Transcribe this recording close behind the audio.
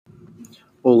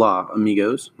Hola,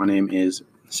 amigos. My name is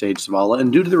Sage Savala,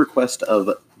 and due to the request of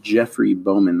Jeffrey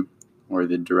Bowman, or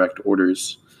the direct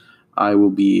orders, I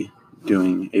will be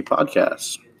doing a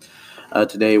podcast.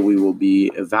 Today, we will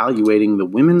be evaluating the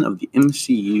women of the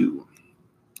MCU.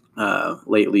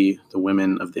 Lately, the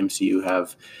women of the MCU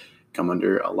have come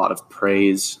under a lot of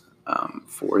praise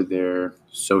for their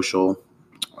social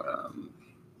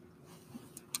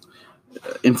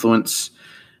influence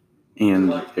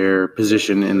and their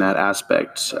position in that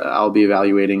aspect. I'll be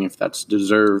evaluating if that's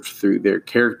deserved through their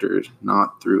characters,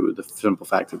 not through the simple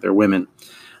fact that they're women.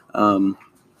 And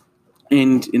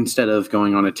instead of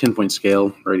going on a 10-point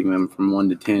scale, rating them from 1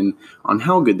 to 10 on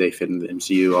how good they fit in the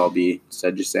MCU, I'll be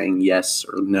instead just saying yes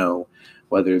or no,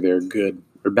 whether they're good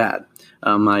or bad.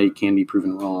 I can be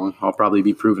proven wrong. I'll probably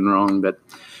be proven wrong, but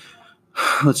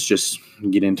let's just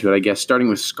get into it, I guess, starting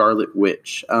with Scarlet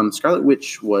Witch. Scarlet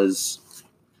Witch was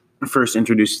first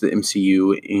introduced to the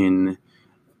MCU in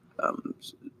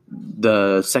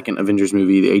the second Avengers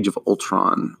movie, The Age of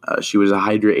Ultron. She was a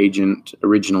Hydra agent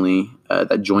originally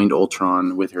that joined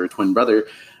Ultron with her twin brother,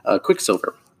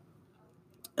 Quicksilver.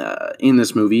 In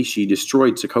this movie, she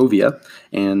destroyed Sokovia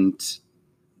and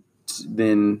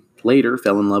then later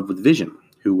fell in love with Vision,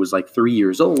 who was like 3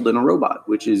 years old and a robot,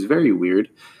 which is very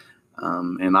weird,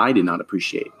 and I did not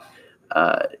appreciate.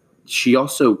 She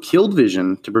also killed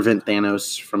Vision to prevent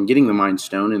Thanos from getting the Mind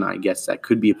Stone, and I guess that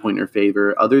could be a point in her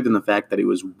favor, other than the fact that it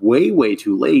was way, way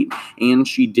too late, and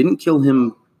she didn't kill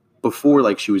him before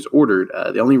like she was ordered.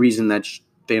 The only reason that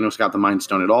Thanos got the Mind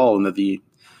Stone at all and that the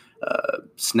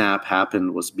snap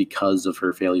happened was because of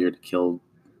her failure to kill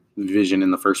Vision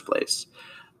in the first place.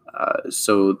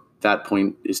 So that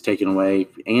point is taken away,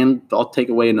 and I'll take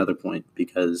away another point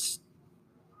because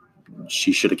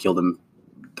she should have killed him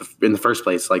in the first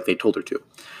place, like they told her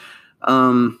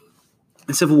to.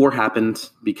 Civil War happened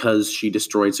because she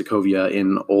destroyed Sokovia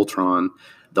in Ultron.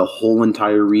 The whole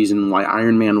entire reason why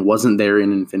Iron Man wasn't there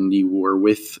in Infinity War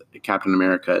with Captain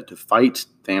America to fight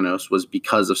Thanos was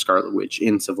because of Scarlet Witch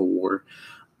in Civil War.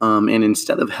 And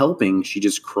instead of helping, she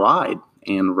just cried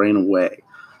and ran away.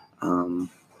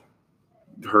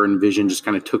 Her and Vision just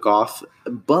kind of took off,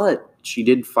 but she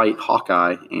did fight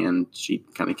Hawkeye, and she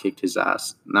kind of kicked his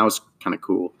ass, and that was kind of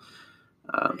cool.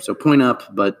 So point up,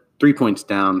 but 3 points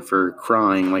down for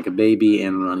crying like a baby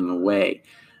and running away.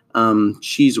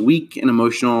 She's weak and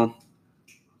emotional,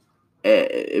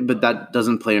 but that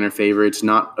doesn't play in her favor. It's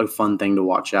not a fun thing to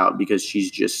watch out because she's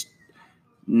just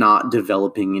not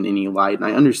developing in any light. And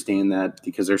I understand that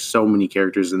because there's so many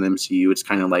characters in the MCU. It's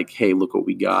kind of like, hey, look what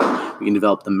we got. We can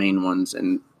develop the main ones,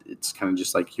 and it's kind of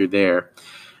just like you're there.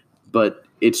 But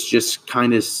it's just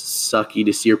kind of sucky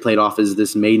to see her played off as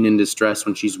this maiden in distress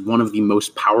when she's one of the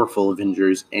most powerful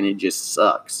Avengers, and it just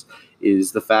sucks,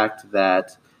 is the fact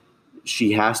that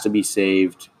she has to be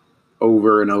saved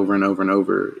over and over and over and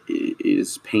over. It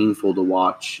is painful to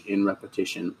watch in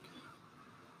repetition.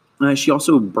 She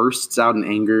also bursts out in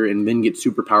anger and then gets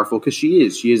super powerful because she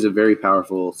is a very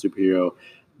powerful superhero,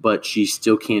 but she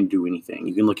still can't do anything.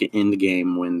 You can look at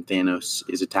Endgame when Thanos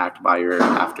is attacked by her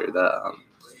after the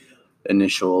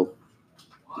initial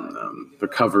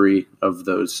recovery of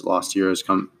those lost heroes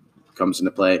comes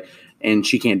into play, and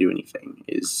she can't do anything.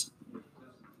 It's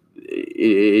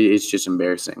just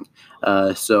embarrassing.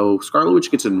 So Scarlet Witch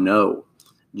gets a no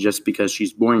just because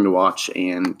she's boring to watch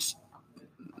and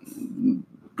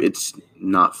it's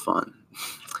not fun.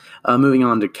 Moving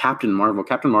on to Captain Marvel.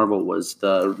 Captain Marvel was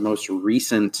the most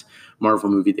recent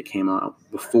Marvel movie that came out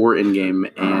before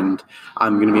Endgame, and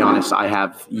I'm going to be honest, I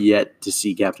have yet to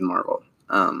see Captain Marvel.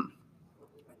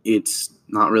 It's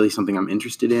not really something I'm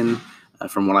interested in.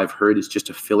 From what I've heard, it's just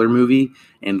a filler movie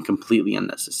and completely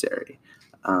unnecessary.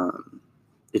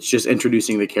 It's just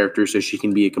introducing the character so she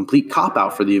can be a complete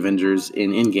cop-out for the Avengers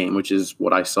in Endgame, which is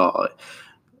what I saw.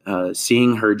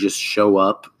 Seeing her just show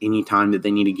up anytime that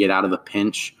they need to get out of a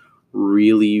pinch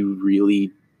really, really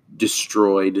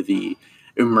destroyed the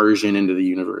immersion into the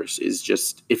universe. Is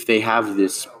just, if they have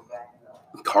this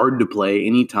card to play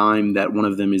anytime that one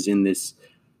of them is in this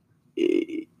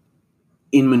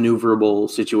immaneuverable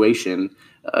situation,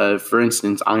 for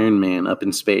instance, Iron Man up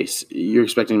in space, you're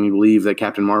expecting me to believe that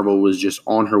Captain Marvel was just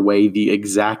on her way the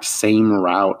exact same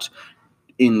route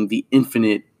in the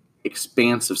infinite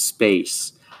expanse of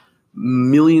space,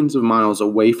 millions of miles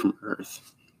away from Earth,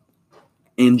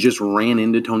 and just ran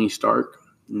into Tony Stark?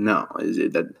 No,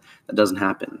 that doesn't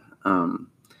happen.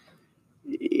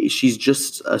 She's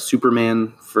just a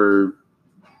Superman for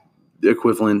the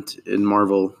equivalent in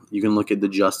Marvel. You can look at the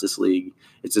Justice League.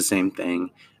 It's the same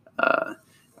thing.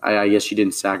 I guess she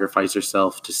didn't sacrifice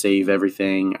herself to save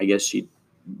everything. I guess she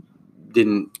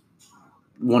didn't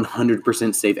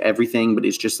 100% save everything, but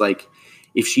it's just like,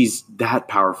 if she's that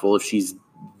powerful, if she's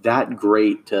that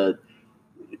great to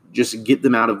just get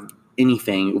them out of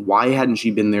anything, why hadn't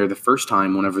she been there the first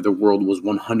time whenever the world was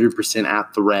 100%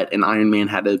 at threat and Iron Man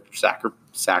had to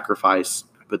sacrifice,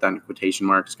 I put that in quotation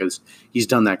marks because he's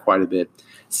done that quite a bit,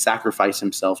 sacrifice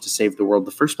himself to save the world in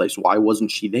the first place? Why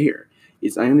wasn't she there?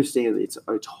 I understand it's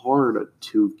hard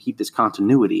to keep this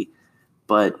continuity,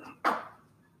 but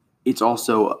it's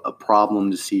also a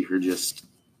problem to see her just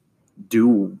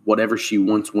do whatever she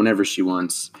wants whenever she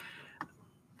wants,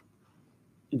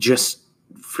 just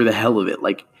for the hell of it.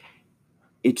 Like,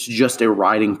 it's just a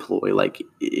writing ploy. Like,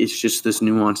 it's just this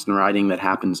nuance in writing that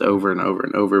happens over and over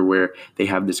and over, where they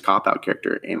have this cop-out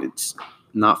character, and it's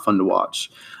not fun to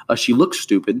watch. She looks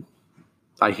stupid.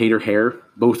 I hate her hair,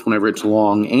 both whenever it's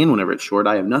long and whenever it's short.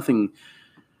 I have nothing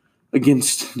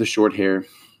against the short hair,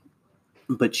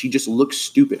 but she just looks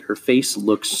stupid. Her face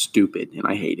looks stupid, and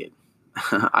I hate it.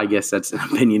 I guess that's an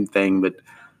opinion thing, but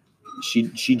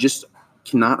she just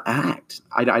cannot act.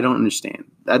 I don't understand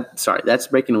that. Sorry, that's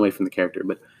breaking away from the character,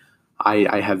 but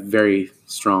I have very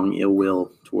strong ill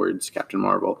will towards Captain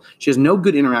Marvel. She has no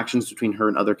good interactions between her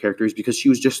and other characters because she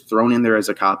was just thrown in there as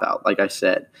a cop-out. Like I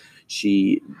said,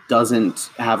 she doesn't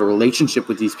have a relationship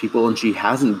with these people, and she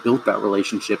hasn't built that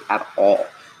relationship at all.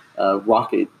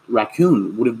 Rocket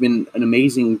Raccoon would have been an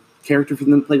amazing character for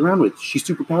them to play around with. She's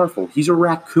super powerful. He's a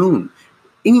raccoon.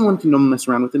 Anyone can mess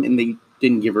around with him, and they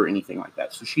didn't give her anything like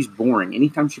that. So she's boring.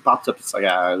 Anytime she pops up, it's like,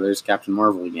 there's Captain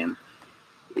Marvel again.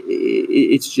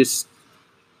 It's just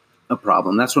a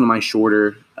problem. That's one of my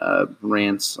shorter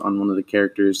rants on one of the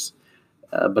characters.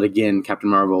 But again, Captain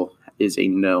Marvel is a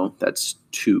no. That's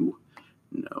 2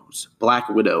 no's. Black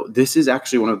Widow. This is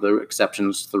actually one of the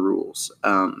exceptions to the rules.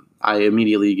 I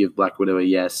immediately give Black Widow a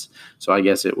yes, so I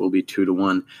guess it will be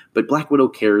 2-1. But Black Widow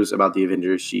cares about the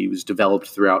Avengers. She was developed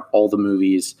throughout all the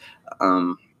movies.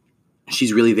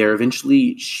 She's really there.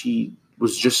 Eventually, she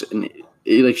was just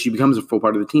she becomes a full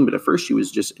part of the team, but at first she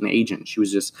was just an agent. She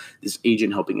was just this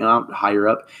agent helping out, higher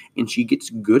up, and she gets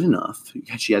good enough.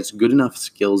 She has good enough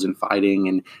skills in fighting,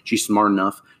 and she's smart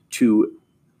enough to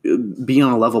be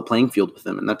on a level playing field with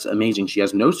them, and that's amazing. She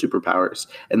has no superpowers,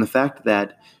 and the fact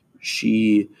that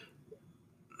she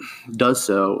does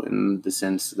so in the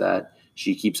sense that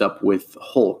she keeps up with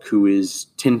Hulk, who is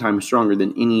 10 times stronger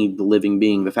than any living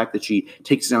being. The fact that she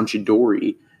takes down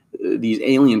Chidori, these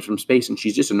aliens from space, and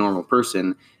she's just a normal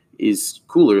person, is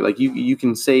cooler. Like, you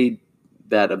can say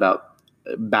that about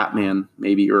Batman,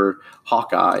 maybe, or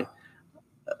Hawkeye,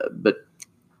 but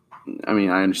I mean,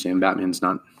 I understand Batman's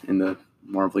not in the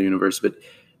Marvel universe, but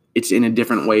it's in a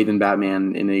different way than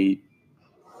Batman, in a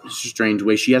strange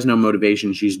way. She has no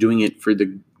motivation. She's doing it for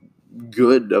the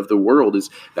good of the world, as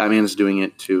Batman is doing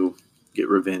it to get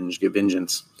revenge, get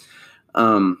vengeance.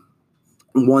 One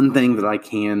thing that I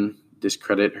can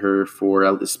discredit her for,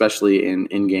 especially in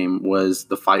Endgame, was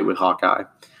the fight with Hawkeye.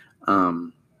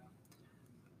 That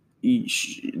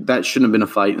shouldn't have been a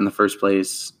fight in the first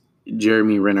place.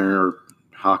 Jeremy Renner, or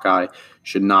Hawkeye,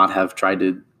 should not have tried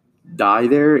to die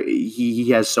there. He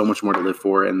has so much more to live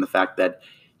for, and the fact that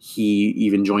he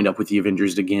even joined up with the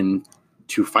Avengers again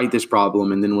to fight this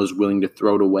problem and then was willing to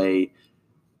throw it away.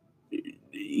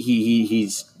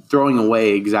 He's throwing away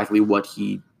exactly what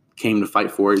he came to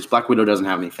fight for. Black Widow doesn't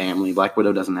have any family. Black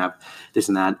Widow doesn't have this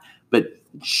and that, but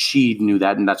she knew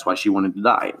that, and that's why she wanted to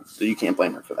die. So you can't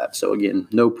blame her for that. So again,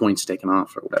 no points taken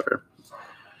off or whatever.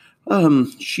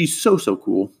 She's so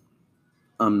cool.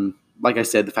 Like I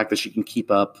said, the fact that she can keep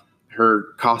up,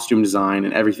 her costume design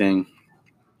and everything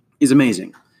is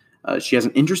amazing. She has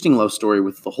an interesting love story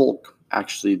with the Hulk,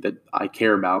 actually, that I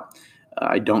care about.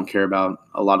 I don't care about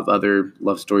a lot of other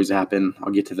love stories that happen.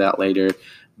 I'll get to that later.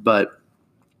 But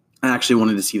I actually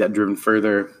wanted to see that driven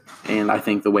further, and I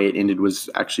think the way it ended was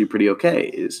actually pretty okay.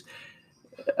 Is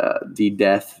the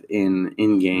death in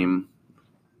Endgame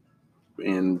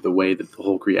and the way that the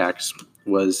Hulk reacts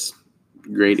was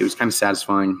great. It was kind of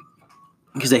satisfying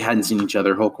because they hadn't seen each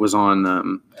other. Hulk was on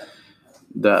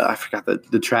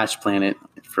the trash planet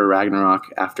for Ragnarok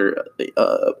after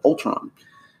Ultron,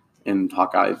 and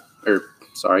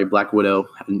Black Widow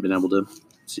hadn't been able to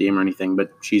see him or anything,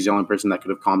 but she's the only person that could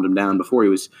have calmed him down. Before, he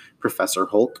was Professor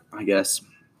Hulk, I guess,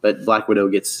 but Black Widow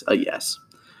gets a yes.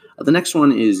 The next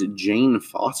one is Jane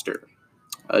Foster.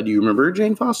 Do you remember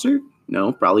Jane Foster?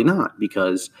 No, probably not,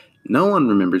 because no one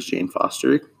remembers Jane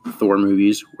Foster. Thor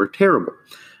movies were terrible.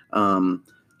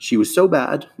 She was so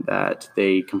bad that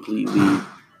they completely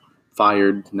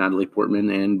fired Natalie Portman,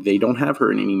 and they don't have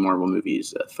her in any Marvel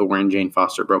movies. Thor and Jane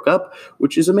Foster broke up,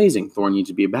 which is amazing. Thor needs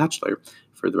to be a bachelor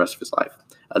for the rest of his life.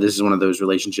 This is one of those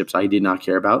relationships I did not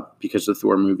care about because the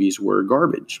Thor movies were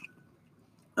garbage.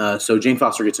 So Jane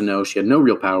Foster gets a no. She had no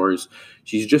real powers.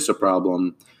 She's just a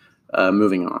problem.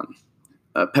 Moving on.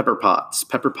 Pepper Potts.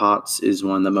 Pepper Potts is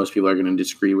one that most people are going to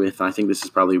disagree with. I think this is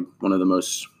probably one of the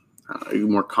most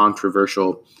more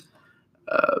controversial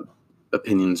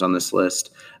opinions on this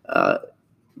list.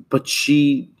 But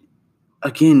she,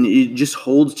 again, it just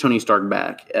holds Tony Stark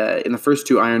back. In the first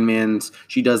 2 Iron Mans,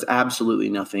 she does absolutely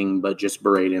nothing but just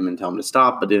berate him and tell him to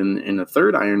stop. But in the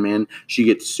third Iron Man, she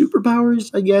gets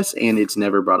superpowers, I guess, and it's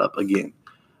never brought up again.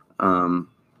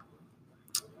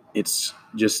 It's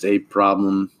just a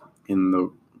problem in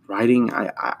the writing.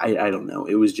 I don't know.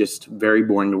 It was just very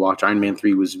boring to watch. Iron Man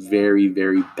 3 was very,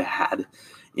 very bad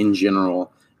in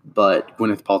general. But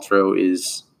Gwyneth Paltrow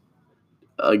is,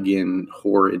 again,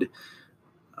 horrid.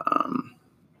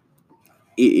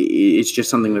 It's just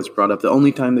something that's brought up. The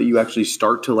only time that you actually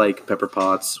start to like Pepper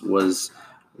Potts was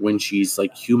when she's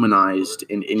like humanized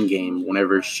in Endgame,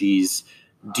 whenever she's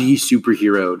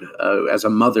de-superheroed as a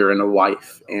mother and a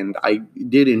wife. And I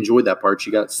did enjoy that part.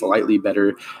 She got slightly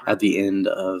better at the end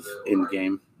of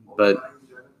Endgame, but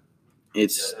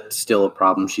it's still a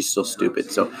problem. She's still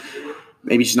stupid. So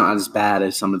maybe she's not as bad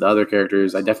as some of the other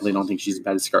characters. I definitely don't think she's as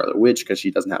bad as Scarlet Witch because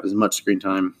she doesn't have as much screen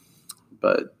time.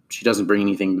 But she doesn't bring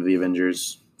anything to the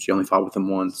Avengers. She only fought with them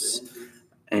once.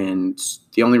 And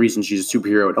the only reason she's a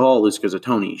superhero at all is because of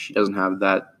Tony. She doesn't have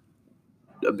that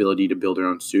ability to build her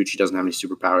own suit. She doesn't have any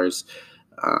superpowers.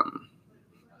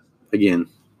 Again,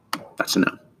 that's a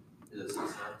no.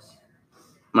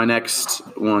 My next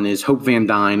one is Hope Van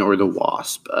Dyne, or the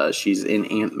Wasp. She's in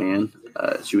Ant-Man.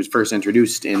 She was first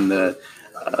introduced in the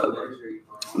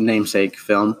namesake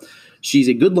film. She's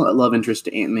a good love interest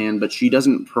to Ant-Man, but she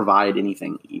doesn't provide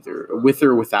anything either. With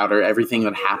or without her, everything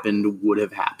that happened would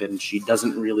have happened. She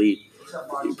doesn't really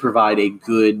provide a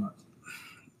good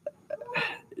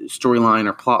storyline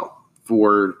or plot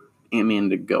for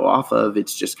Ant-Man to go off of.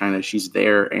 It's just kind of she's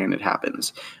there and it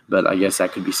happens. But I guess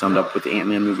that could be summed up with the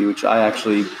Ant-Man movie, which I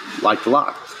actually liked a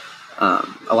lot.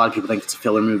 A lot of people think it's a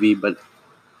filler movie, but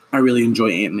I really enjoy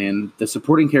Ant-Man. The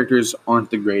supporting characters aren't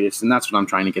the greatest, and that's what I'm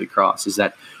trying to get across, is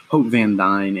that Hope Van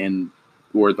Dyne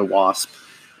or the Wasp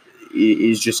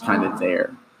is just kind of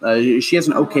there. She has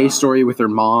an okay story with her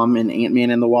mom and Ant-Man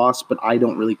and the Wasp, but I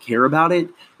don't really care about it.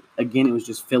 Again, it was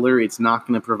just filler. It's not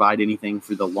going to provide anything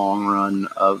for the long run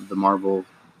of the Marvel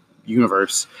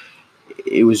universe.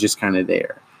 It was just kind of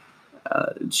there.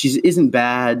 She isn't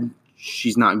bad.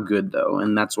 She's not good, though,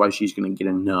 and that's why she's going to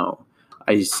get a no.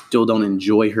 I still don't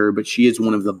enjoy her, but she is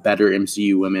one of the better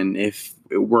MCU women. If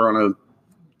we're on a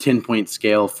 10-point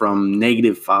scale from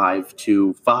 -5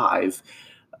 to 5,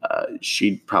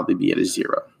 she'd probably be at a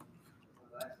 0.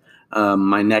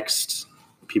 My next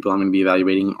people I'm going to be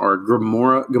evaluating are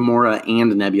Gamora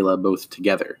and Nebula both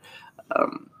together.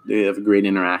 They have a great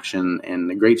interaction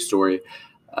and a great story.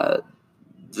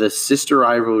 The sister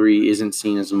rivalry isn't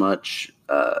seen as much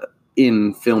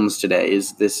in films today.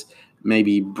 Is this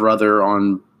maybe brother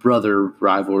on brother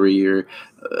rivalry or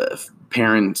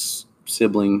parents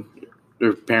sibling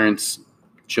or parents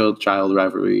child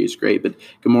rivalry is great, but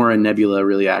Gamora and Nebula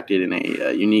really acted in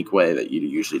a unique way that you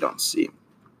usually don't see.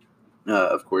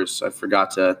 Of course, I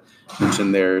forgot to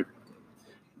mention they're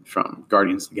from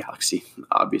Guardians of the Galaxy,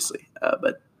 obviously,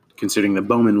 but considering that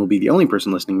Bowman will be the only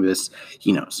person listening to this,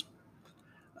 he knows.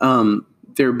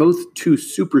 They're both two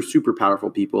super, super powerful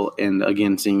people, and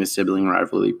again, seeing the sibling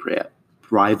rivalry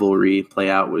play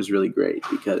out was really great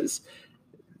because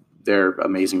they're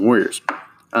amazing warriors.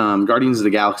 Guardians of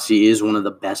the Galaxy is one of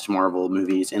the best Marvel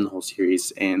movies in the whole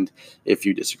series, and if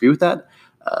you disagree with that,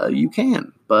 you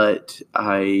can. But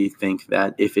I think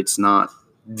that if it's not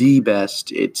the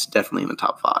best, it's definitely in the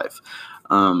top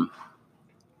 5.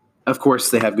 Of course,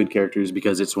 they have good characters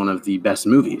because it's one of the best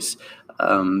movies.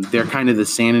 They're kind of the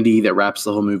sanity that wraps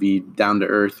the whole movie down to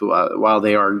earth. While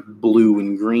they are blue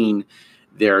and green,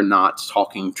 they're not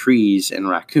talking trees and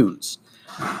raccoons.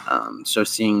 So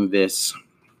seeing this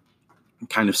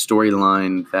kind of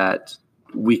storyline that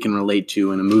we can relate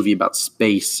to in a movie about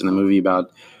space and a movie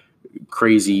about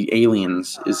crazy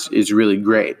aliens is really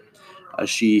great.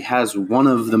 She has one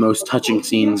of the most touching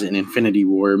scenes in Infinity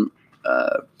War,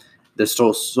 the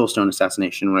Soul Stone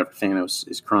assassination, whenever Thanos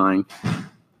is crying.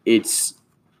 It's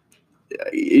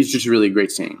just really a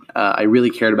great scene. I really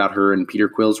cared about her and Peter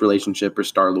Quill's relationship, or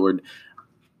Star-Lord.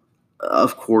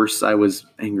 Of course, I was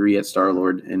angry at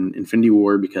Star-Lord in Infinity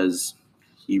War because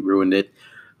he ruined it.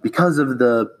 Because of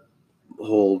the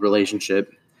whole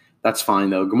relationship, that's fine,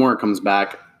 though. Gamora comes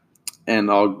back.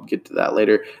 and I'll get to that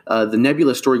later. The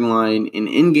Nebula storyline in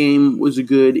Endgame was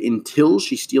good until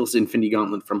she steals the Infinity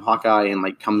Gauntlet from Hawkeye and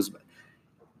like comes.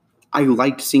 I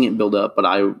liked seeing it build up, but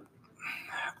I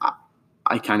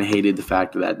kind of hated the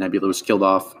fact that Nebula was killed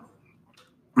off.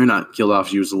 Or not killed off,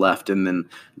 she was left, and then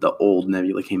the old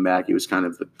Nebula came back. It was kind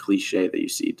of the cliche that you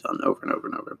see done over and over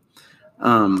and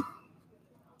over.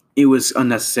 It was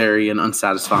unnecessary and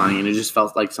unsatisfying, and it just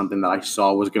felt like something that I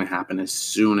saw was going to happen as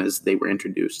soon as they were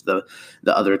introduced, the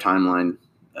other timeline,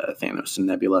 Thanos and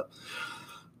Nebula.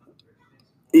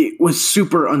 It was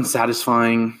super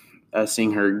unsatisfying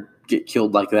seeing her get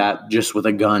killed like that just with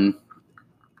a gun.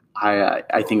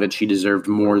 I think that she deserved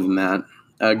more than that.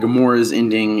 Gamora's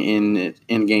ending in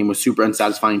Endgame was super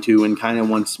unsatisfying too, and kind of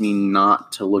wants me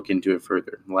not to look into it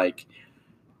further. Like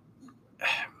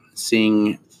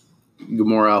seeing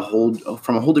Gamora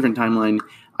from a whole different timeline,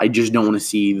 I just don't want to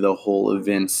see the whole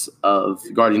events of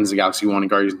Guardians of the Galaxy 1 and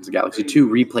Guardians of the Galaxy 2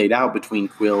 replayed out between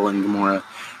Quill and Gamora,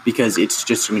 because it's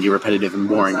just going to get repetitive and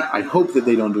boring. I hope that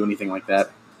they don't do anything like that,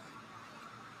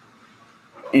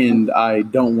 and I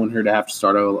don't want her to have to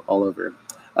start all over.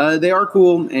 They are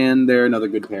cool, and they're another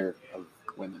good pair of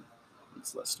women on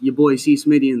this list. Your boy C.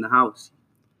 Smitty in the house.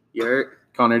 You heard?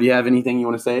 Connor, do you have anything you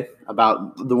want to say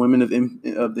about the women of the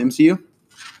MCU?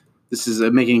 This is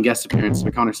making a guest appearance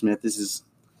by Connor Smith.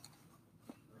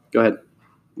 Go ahead.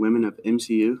 Women of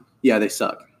MCU? Yeah, they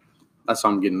suck. That's how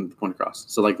I'm getting the point across.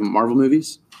 So, like Marvel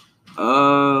movies?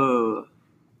 Oh.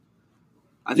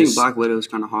 I think Black Widow is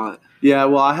kind of hot. Yeah,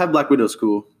 well, I have Black Widow's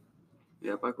cool.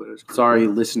 Yeah, Black Widow's cool. Sorry,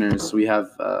 listeners. We have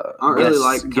I don't really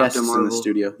like guests Captain Marvel in the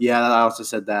studio. Yeah, I also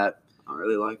said that. I don't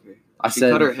really like her. She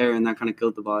said cut her hair, and that kind of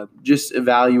killed the vibe. Just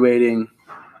evaluating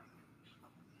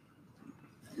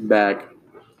back.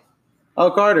 Oh,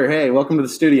 Carter, hey, welcome to the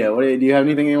studio. Do you have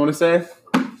anything you want to say?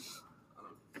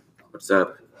 What's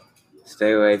up?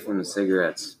 Stay away from the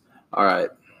cigarettes. All right.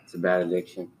 It's a bad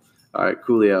addiction. All right,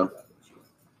 coolio.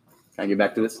 Can I get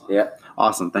back to this? Yeah.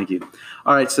 Awesome, thank you.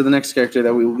 All right, so the next character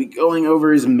that we will be going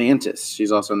over is Mantis.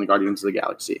 She's also in the Guardians of the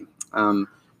Galaxy.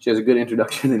 She has a good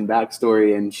introduction and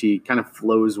backstory, and she kind of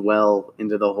flows well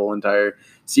into the whole entire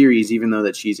series, even though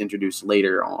that she's introduced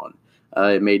later on.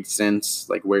 It made sense,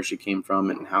 like where she came from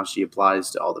and how she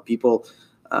applies to all the people.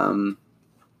 And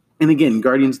again,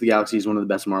 Guardians of the Galaxy is one of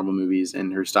the best Marvel movies,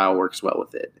 and her style works well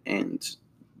with it. And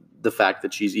the fact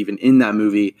that she's even in that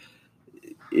movie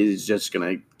is just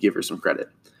going to give her some credit.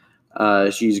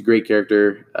 She's a great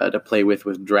character to play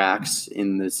with Drax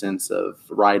in the sense of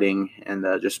writing and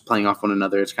just playing off one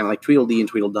another. It's kind of like Tweedledee and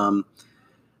Tweedledum.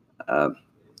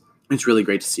 It's really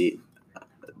great to see.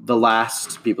 The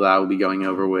last people that I will be going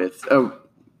over with,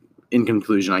 in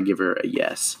conclusion, I give her a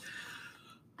yes.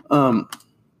 Do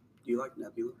you like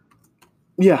Nebula?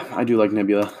 Yeah, I do like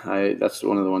Nebula. That's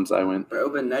one of the ones I went.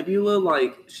 Bro, but Nebula,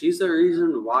 like, she's the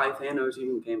reason why Thanos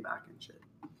even came back and shit.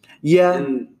 Yeah.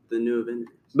 In the new Avengers.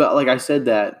 But, like I said,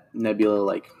 that Nebula,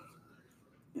 like,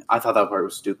 I thought that part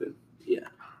was stupid. Yeah.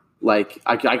 Like,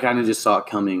 I kind of just saw it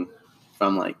coming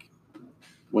from, like,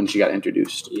 when she got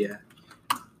introduced. Yeah.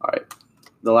 All right.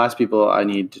 The last people I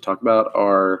need to talk about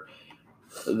are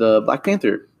the Black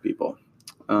Panther people.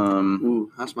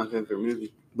 Ooh, that's my favorite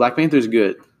movie. Black Panther's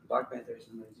good. Black Panther's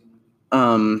an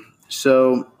amazing movie.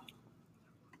 So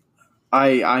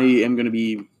I am going to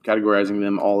be categorizing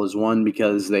them all as one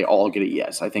because they all get a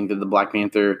yes. I think that the Black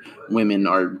Panther women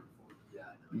are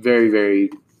very, very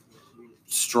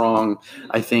strong.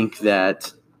 I think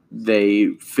that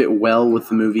they fit well with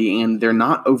the movie, and they're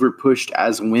not overpushed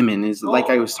as women. Is like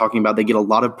I was talking about. They get a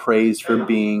lot of praise for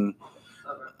being.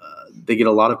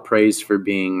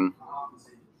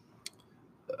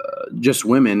 Just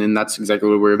women, and that's exactly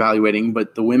what we're evaluating.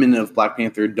 But the women of Black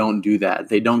Panther don't do that.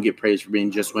 They don't get praised for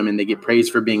being just women. They get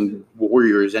praised for being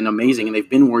warriors and amazing. And they've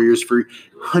been warriors for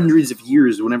hundreds of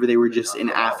years. Whenever they were just an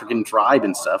African tribe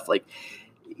and stuff, like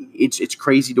it's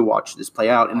crazy to watch this play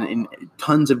out, and in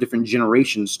tons of different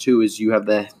generations too. As you have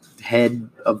the head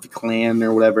of the clan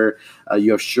or whatever,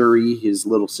 you have Shuri, his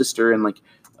little sister, and like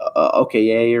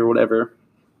OKA or whatever.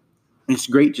 It's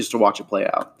great just to watch it play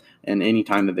out. And any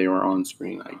time that they were on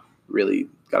screen, I really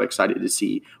got excited to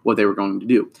see what they were going to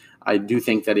do. I do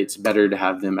think that it's better to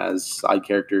have them as side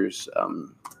characters.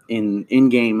 In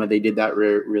game, they did that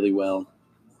really well.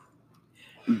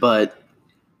 But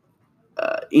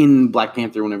in Black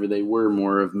Panther, whenever they were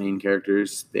more of main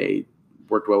characters, they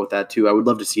worked well with that too. I would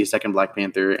love to see a second Black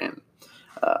Panther, and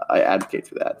I advocate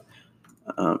for that.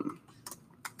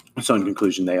 So in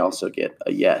conclusion, they also get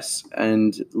a yes.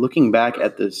 And looking back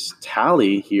at this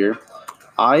tally here,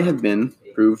 I have been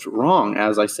proved wrong,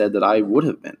 as I said that I would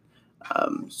have been.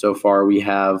 So far, we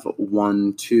have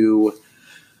 1, 2,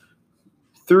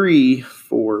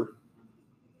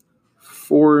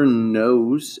 4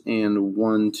 no's and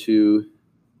 1, 2,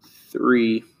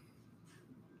 3,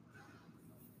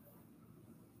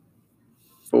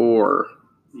 4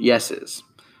 yeses.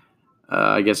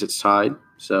 I guess it's tied,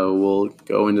 so we'll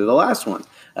go into the last one.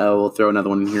 We'll throw another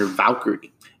one in here.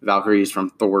 Valkyrie. Valkyrie is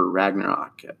from Thor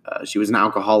Ragnarok. She was an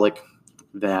alcoholic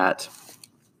that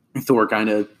Thor kind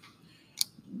of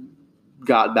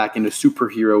got back into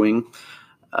superheroing,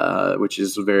 which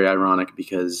is very ironic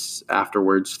because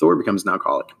afterwards Thor becomes an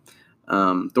alcoholic.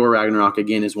 Thor Ragnarok,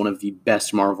 again, is one of the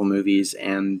best Marvel movies,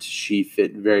 and she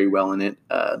fit very well in it.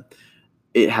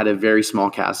 It had a very small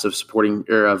cast of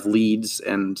of leads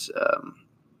and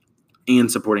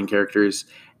supporting characters,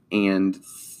 and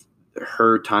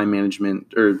her time management,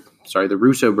 the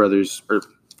Russo brothers,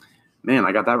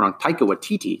 I got that wrong. Taika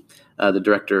Waititi, the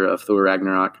director of Thor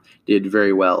Ragnarok, did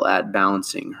very well at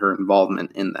balancing her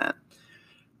involvement in that.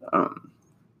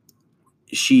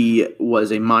 She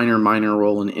was a minor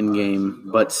role in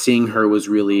Endgame, but seeing her was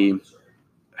really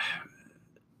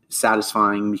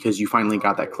satisfying because you finally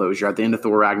got that closure. At the end of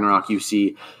Thor Ragnarok, you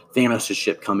see Thanos'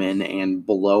 ship come in and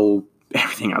blow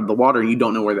everything out of the water, and you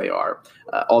don't know where they are.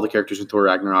 All the characters in Thor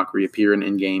Ragnarok reappear in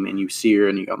Endgame, and you see her,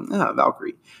 and you go,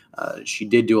 Valkyrie. She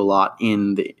did do a lot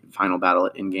in the final battle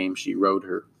at Endgame. She rode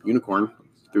her unicorn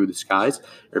through the skies,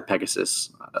 or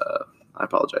Pegasus. I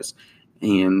apologize.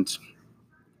 And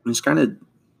just kind of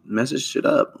messes shit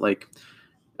up. Like,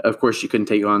 of course, she couldn't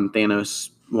take on Thanos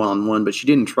one-on-one, but she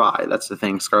didn't try. That's the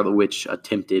thing. Scarlet Witch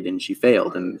attempted, and she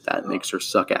failed, and that makes her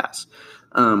suck ass.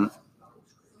 But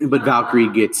Valkyrie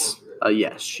gets a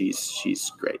yes.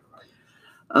 She's great.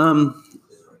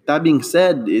 That being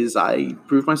said, I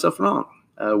proved myself wrong.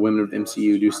 Women of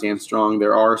MCU do stand strong.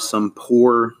 There are some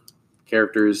poor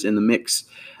characters in the mix,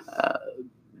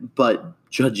 but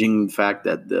judging the fact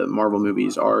that the Marvel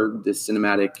movies are this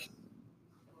cinematic,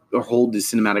 or hold this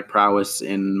cinematic prowess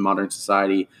in modern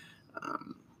society,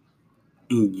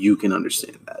 you can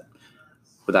understand that.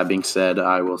 With that being said,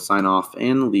 I will sign off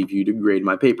and leave you to grade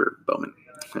my paper, Bowman.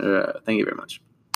 Thank you very much.